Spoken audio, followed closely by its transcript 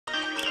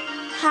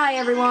Hi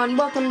everyone,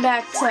 welcome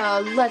back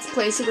to Let's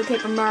Play Super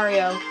Paper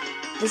Mario.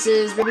 This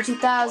is Ruby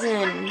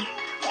 2000,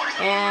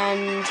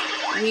 and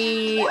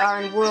we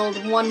are in World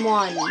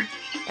 1-1,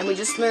 and we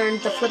just learned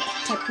the flip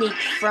technique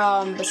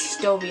from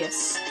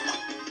Bastovius.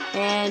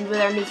 And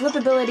with our new flip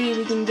ability,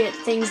 we can get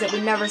things that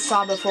we never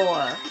saw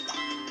before,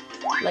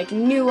 like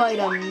new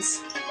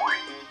items,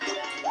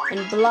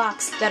 and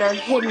blocks that are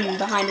hidden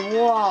behind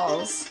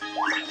walls.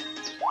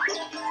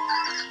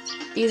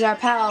 These are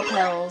Pal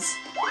Pills.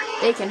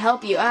 They can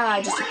help you.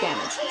 I just took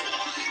damage.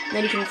 And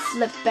then you can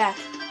flip back,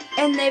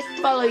 and they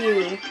follow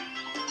you.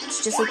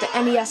 It's just like the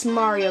NES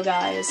Mario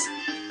guys.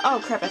 Oh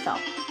crap, I fell.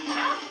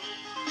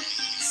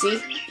 See?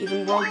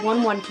 Even World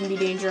 1-1 can be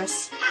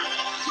dangerous.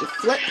 You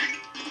flip,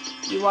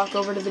 you walk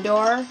over to the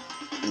door,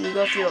 and you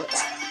go through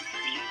it.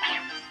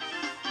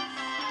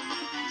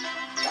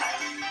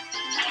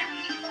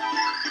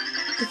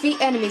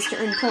 Defeat enemies to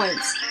earn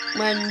points.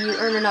 When you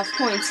earn enough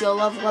points, you'll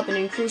level up and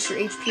increase your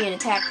HP and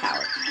attack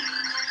power.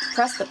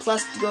 Press the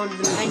plus to go to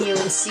the menu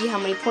and see how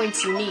many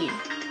points you need.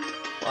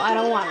 Well, I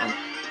don't want them.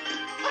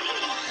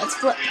 Let's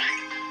flip.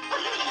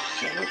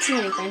 I don't see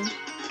anything.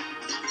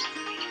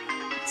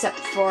 Except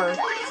for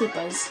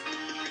Koopas.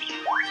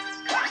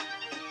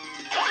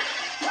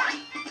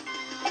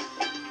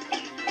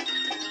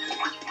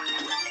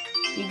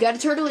 You got a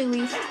turtley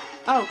leaf.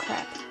 Oh,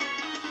 crap.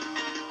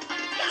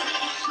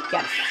 You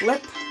got a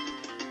flip.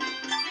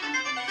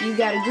 You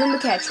got a Goomba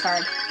catch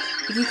card.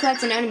 If you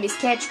collect an enemy's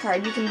catch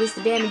card, you can boost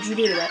the damage you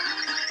do to it.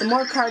 The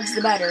more cards,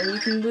 the better. You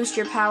can boost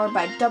your power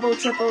by double,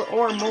 triple,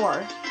 or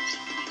more.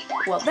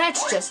 Well,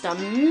 that's just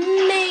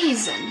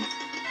amazing!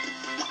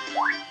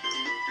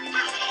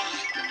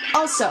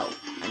 Also,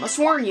 I must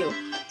warn you,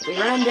 if we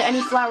run into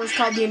any flowers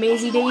called the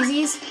Amazy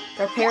Daisies,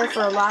 prepare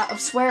for a lot of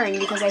swearing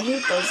because I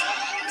hate those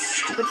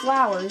stupid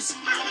flowers.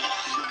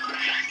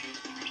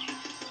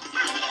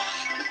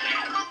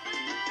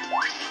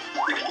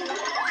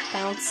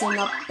 Bouncing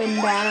up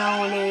and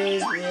down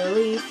is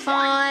really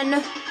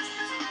fun.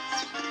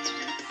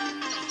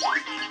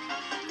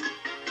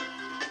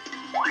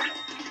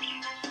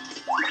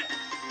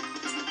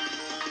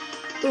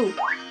 Ooh,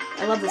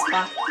 I love this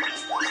block.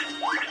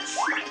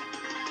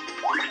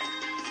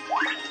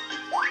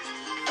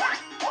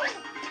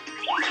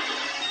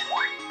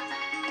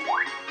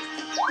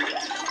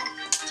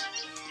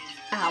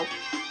 Ow.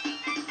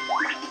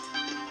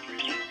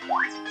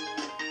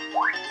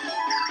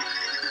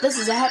 This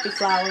is a happy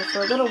flower.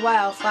 For a little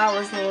while,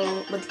 flowers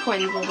with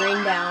coins will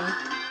rain down.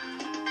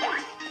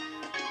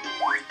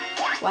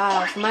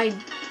 Wow, for my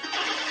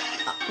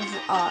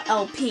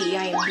LP,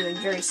 I am doing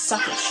very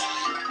suckish.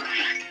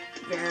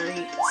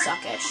 Very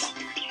suckish.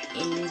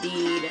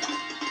 Indeed.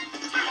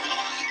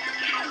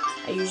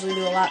 I usually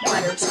do a lot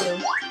better, too.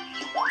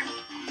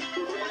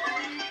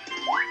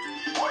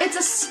 It's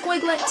a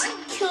squiglet!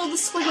 Kill the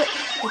squiglet!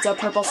 It's a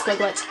purple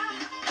squiglet.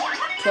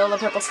 Kill the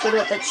purple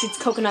squiglet that shoots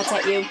coconuts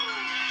at you.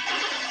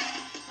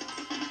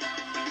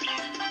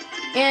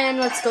 And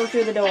let's go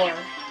through the door.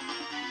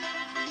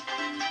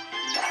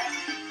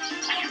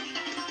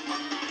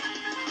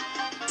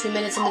 Two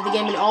minutes into the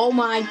game and oh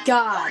my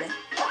god!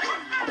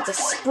 It's a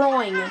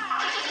sproing.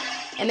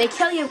 And they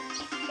kill you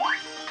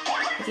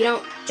if you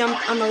don't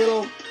jump on the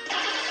little...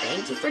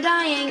 Thank you for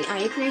dying.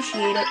 I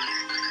appreciate it.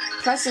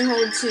 Press and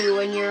hold 2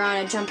 when you're on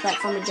a jump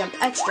platform to jump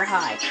extra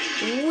high.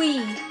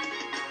 Whee!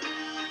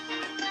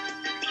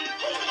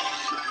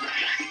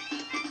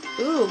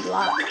 Ooh,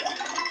 block.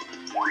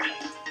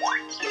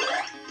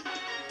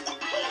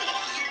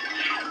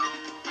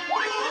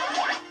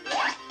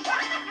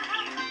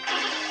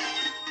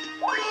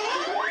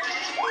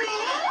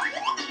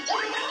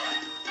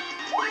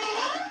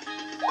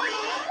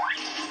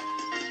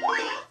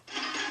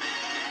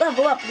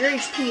 Level up, your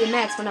HP and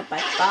max went up by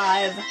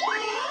 5.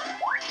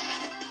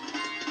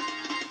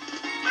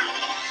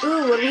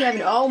 Ooh, what do we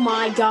have? Oh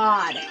my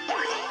god.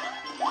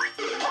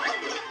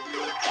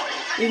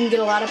 You can get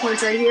a lot of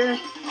points right here.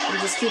 You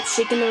just keep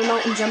shaking the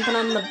remote and jumping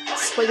on the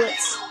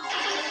squiglets.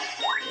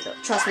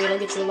 Trust me, it'll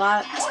get you a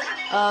lot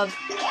of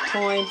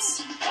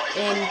points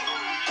in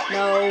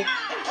no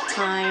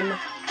time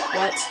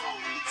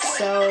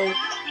whatsoever.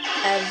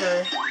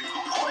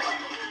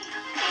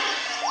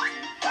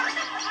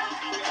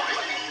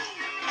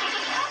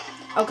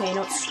 Okay,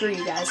 no, screw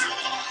you guys.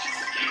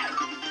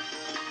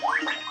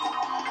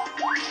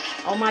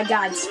 Oh my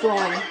god,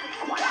 scrolling.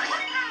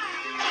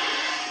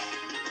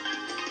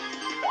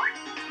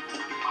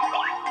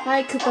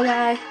 Hi, Koopa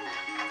guy.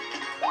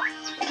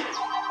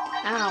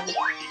 Ow.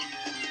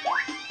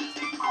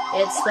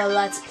 It's the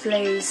Let's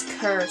Play's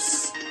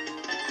curse.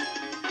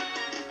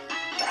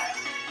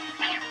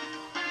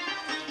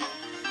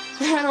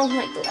 I don't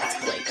like the Let's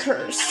Play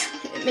curse.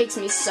 It makes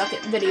me suck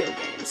at video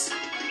games.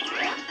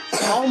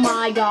 Oh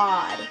my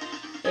god.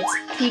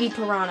 It's Petey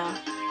Piranha.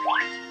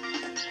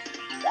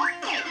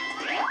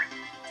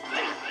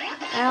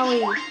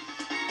 Owie.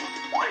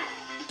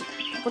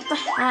 What the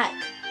heck?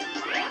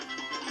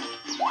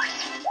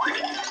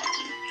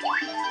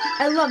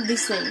 I love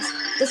these things.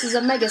 This is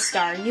a Mega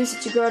Star. Use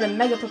it to grow to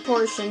mega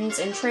proportions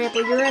and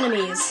trample your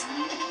enemies.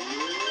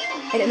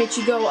 and it makes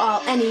you go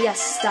all NES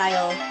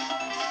style.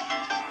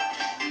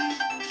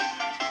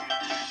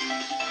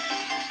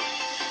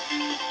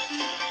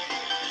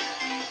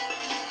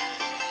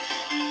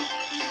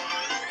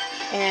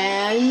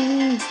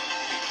 And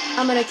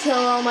I'm gonna kill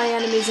all my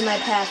enemies in my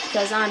path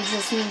because I'm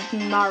just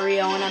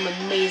Mario and I'm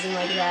amazing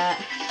like that.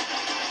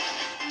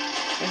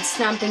 And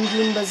stomping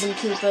Goombas and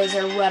Koopas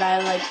are what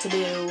I like to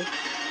do.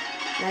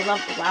 And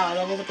wow, I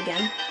leveled up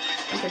again.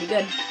 I'm pretty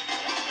good.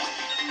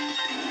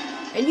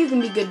 And you can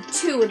be good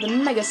too with the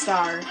Mega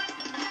Star.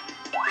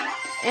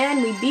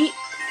 And we beat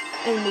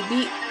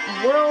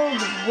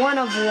World 1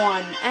 of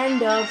 1.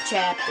 End of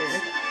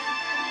chapter.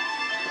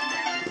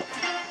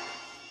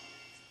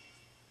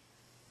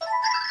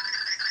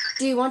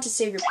 Do you want to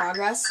save your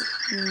progress?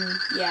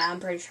 Yeah, I'm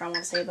pretty sure I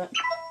want to save it.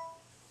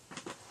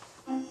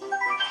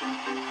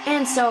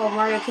 And so,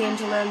 Mario came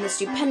to learn the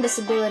stupendous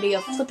ability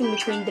of flipping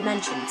between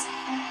dimensions.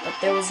 But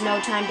there was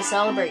no time to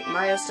celebrate.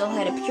 Mario still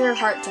had a pure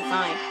heart to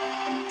find.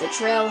 The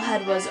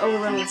trailhead was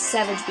overrun with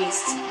savage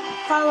beasts.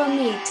 "Follow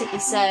me," Tippy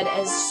said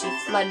as she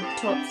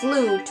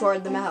flew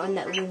toward the mountain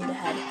that loomed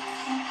ahead.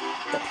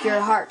 The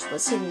pure heart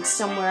was hidden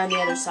somewhere on the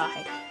other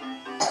side.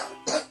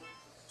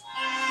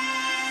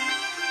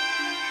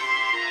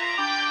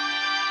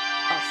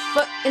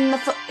 Foot in the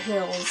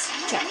Foothills,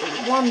 Chapter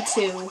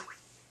 1-2.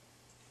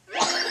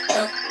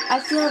 I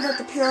feel that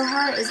the pure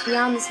heart is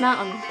beyond this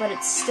mountain, but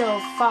it's still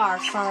far,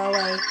 far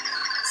away.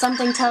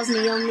 Something tells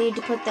me you'll need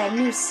to put that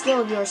new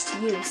skill of yours to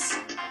use.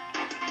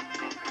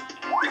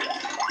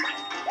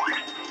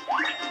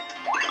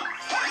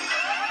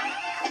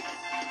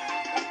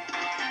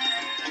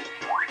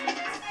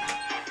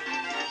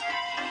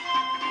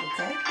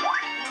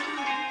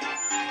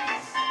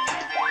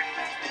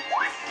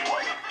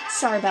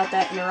 Sorry about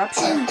that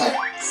interruption.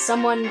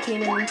 Someone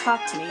came in and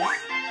talked to me.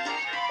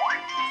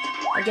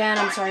 Again,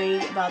 I'm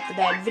sorry about the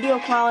bad video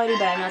quality,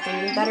 but I have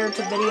nothing better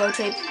to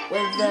videotape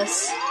with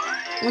this.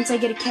 Once I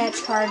get a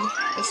catch card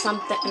or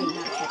something,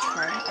 not a catch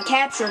card, a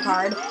capture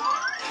card.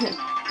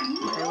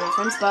 My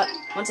reference, but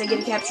once I get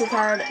a capture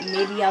card,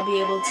 maybe I'll be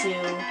able to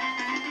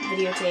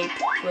videotape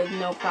with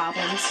no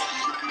problems.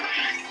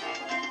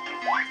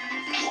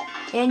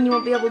 And you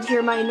won't be able to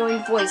hear my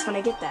annoying voice when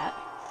I get that.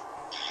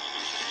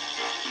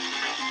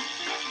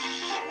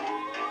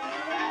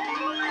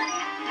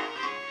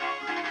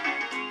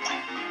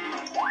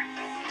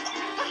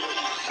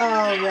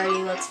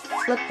 Alrighty, let's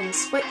flip and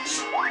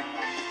switch,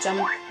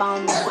 jump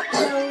on the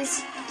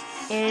hills,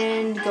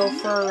 and go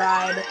for a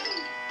ride.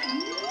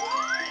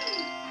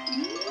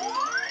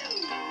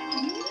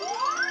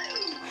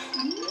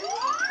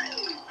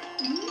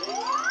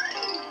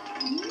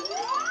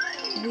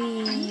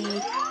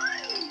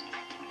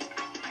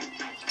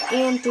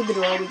 And through the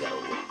door we go.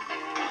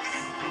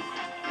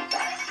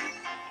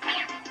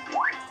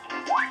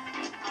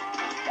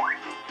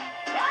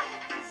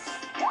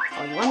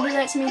 Oh, you want to do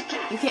that to me?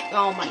 You can't.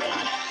 Oh my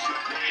god.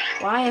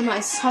 Why am I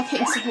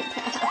sucking so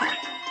bad?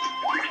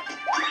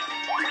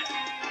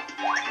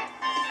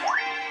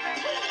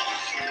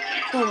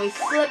 And we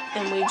flip,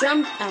 and we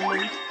jump, and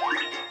we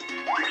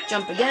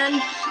jump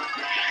again.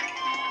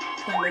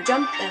 And we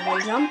jump, and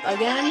we jump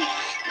again.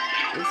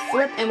 We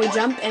flip, and we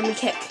jump, and we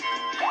kick.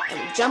 And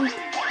we jump,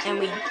 and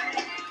we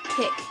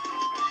kick.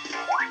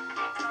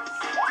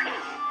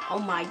 Oh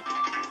my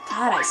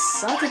god, I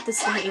suck at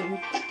this game.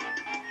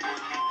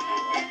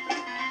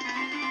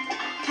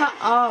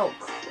 Oh,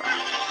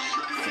 crap.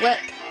 Flip.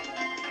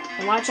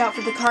 And watch out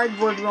for the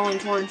cardboard rolling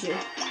towards you.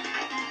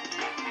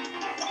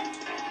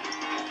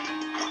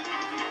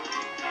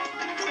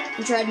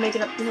 And try to make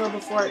it up the hill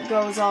before it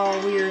goes all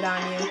weird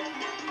on you.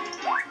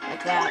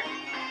 Like that.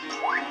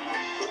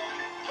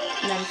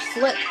 And then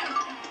flip.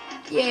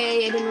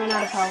 Yay, I didn't run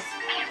out of health.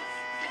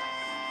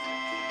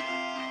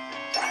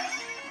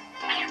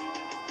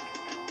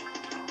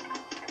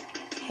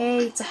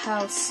 Hey, it's a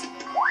house.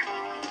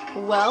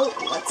 Well,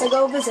 let's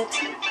go visit.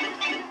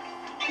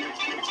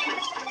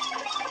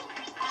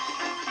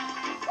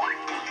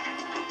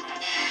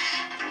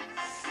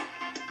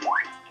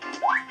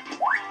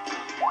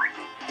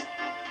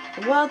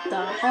 What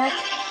the heck?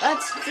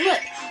 Let's flip.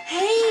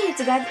 Hey,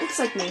 it's a guy that looks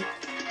like me.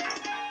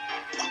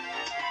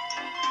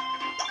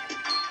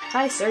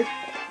 Hi, sir.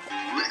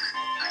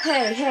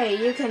 Hey,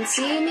 you can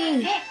see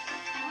me?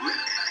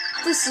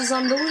 This is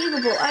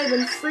unbelievable. I've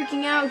been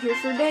freaking out here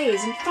for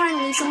days, and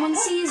finally someone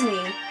sees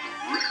me.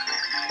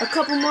 A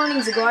couple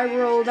mornings ago, I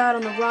rolled out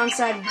on the wrong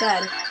side of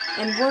bed,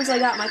 and once I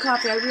got my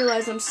coffee, I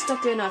realized I'm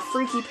stuck in a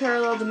freaky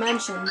parallel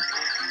dimension.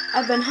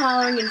 I've been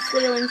hollering and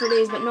flailing for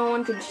days, but no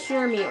one could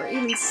hear me or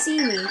even see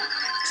me.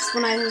 Just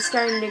when I was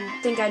starting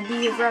to think I'd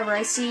be here forever,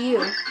 I see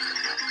you.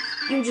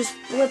 You just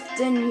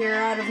blipped in here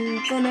out of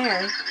thin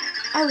air.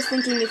 I was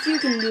thinking if you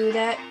can do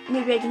that,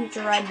 maybe I can hitch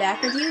a ride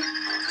back with you?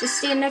 Just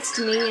stand next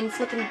to me and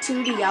flip in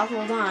 2D, I'll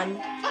hold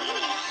on.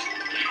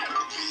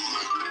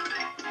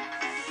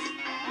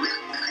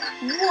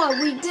 Whoa,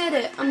 we did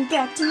it! I'm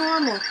back to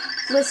normal.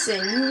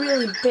 Listen, you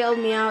really bailed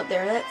me out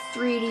there. That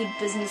 3D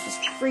business was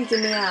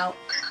freaking me out.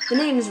 The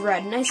name's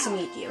Red. Nice to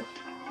meet you.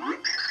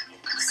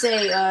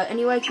 Say,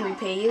 any way I can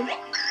repay you?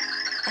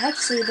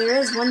 Actually, there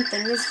is one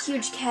thing. There's a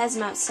huge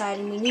chasm outside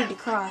and we need to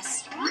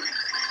cross.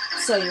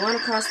 So, you want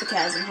to cross the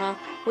chasm, huh?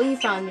 Well, you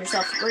found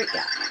yourself a great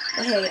guy.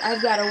 But hey,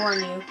 I've got to warn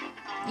you.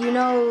 You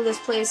know this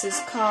place is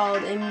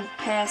called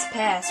Impasse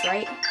Pass,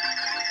 right?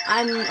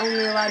 I'm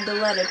only allowed to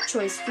let a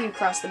choice few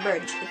cross the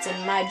bridge. It's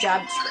in my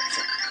job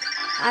description.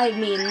 I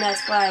mean,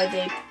 that's why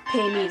they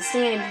pay me to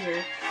stand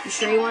here. You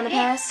sure you want to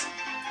pass?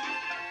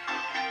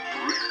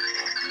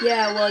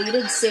 Yeah, well, you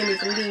did save me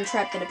from being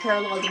trapped in a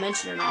parallel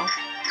dimension and all.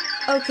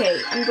 Okay,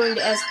 I'm going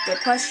to ask the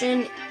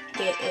question,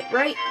 get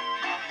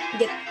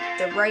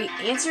the right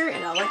answer,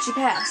 and I'll let you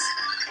pass.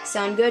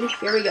 Sound good?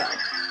 Here we go.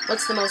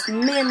 What's the most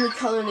manly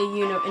color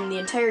in the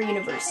entire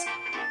universe?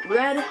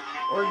 Red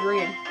or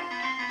green?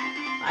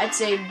 I'd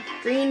say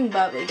green,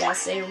 but we gotta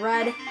say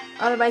red,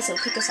 otherwise he'll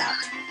kick us out.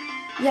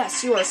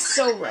 Yes, you are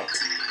so right.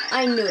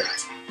 I knew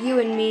it. You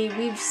and me,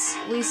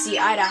 we see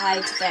eye to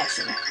eye to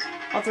fashion.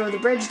 I'll throw the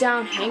bridge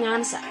down, hang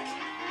on a sec.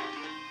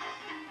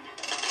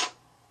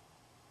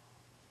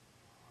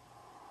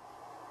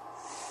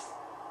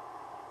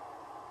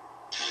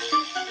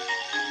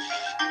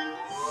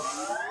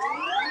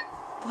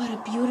 What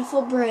a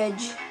beautiful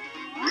bridge.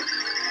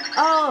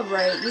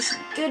 Alright, you should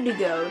be good to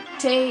go.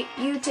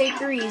 You take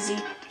her easy.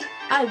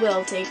 I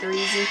will take her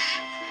easy.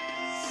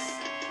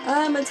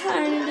 I'm a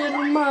tiny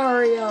little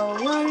Mario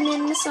running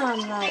in the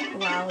sunlight.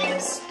 Wow, that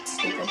was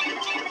stupid.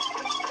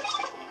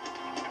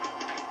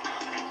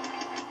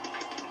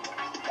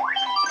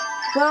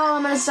 Well,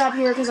 I'm gonna stop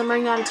here because I'm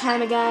running out of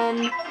time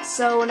again.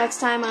 So next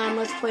time on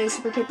Let's Play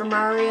Super Paper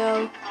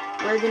Mario,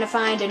 we're gonna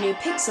find a new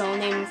pixel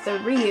named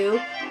Thoreau,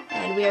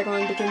 and we are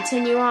going to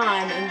continue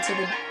on into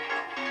the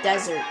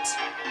desert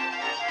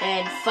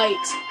and fight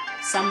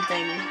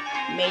something,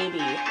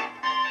 maybe.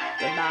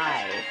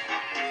 Goodbye.